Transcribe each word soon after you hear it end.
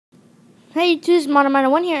Hey, it's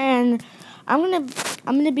Mono1 here, and I'm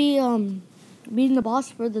gonna be beating the boss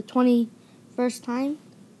for the 21st time.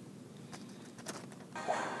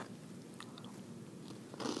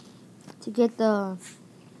 To get the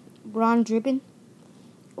bronze ribbon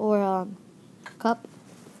or cup.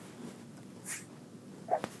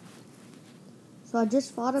 So I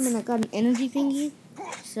just fought him and I got an energy thingy,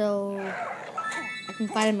 so I can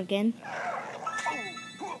fight him again.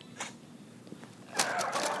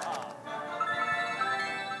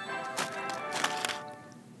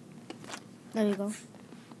 There we go.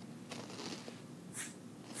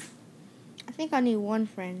 I think I need one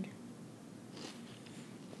friend.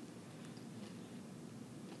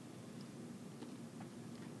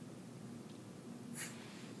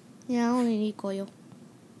 Yeah, I only need Koyo.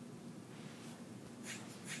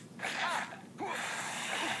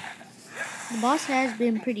 The boss has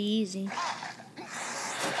been pretty easy.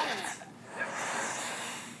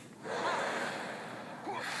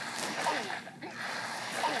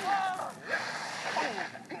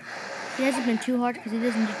 He hasn't been too hard because he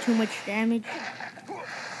doesn't do too much damage.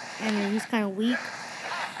 And he's kind of weak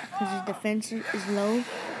because his defense is low.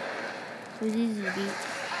 So he's easy to beat.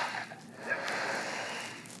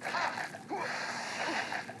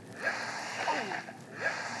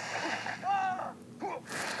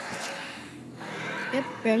 Yep,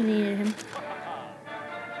 barely needed him.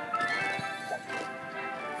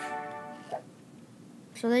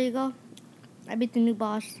 So there you go. I beat the new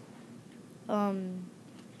boss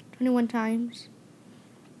 21 times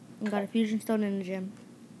and got a fusion stone in the gym.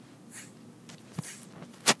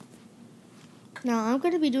 Now I'm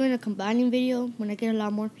going to be doing a combining video when I get a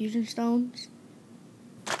lot more fusion stones.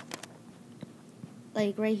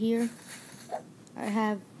 Like right here, I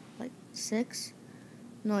have like 6.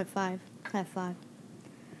 No, like 5. I have 5.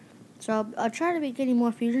 So I'll try to be getting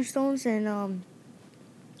more fusion stones, and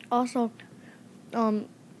also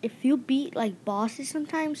if you beat like bosses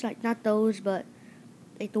sometimes, like not those, but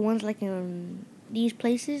like the ones like in these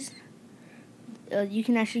places, you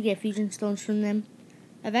can actually get fusion stones from them.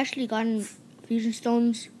 I've actually gotten fusion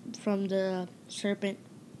stones from the serpent.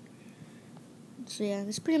 So yeah,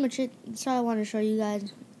 that's pretty much it. That's all I want to show you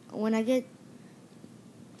guys. When I get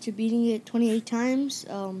to beating it 28 times,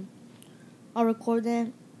 I'll record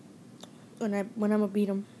that when I'm gonna beat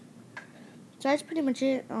them. So that's pretty much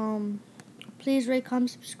it. Please rate,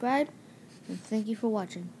 comment, subscribe, and thank you for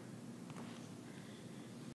watching.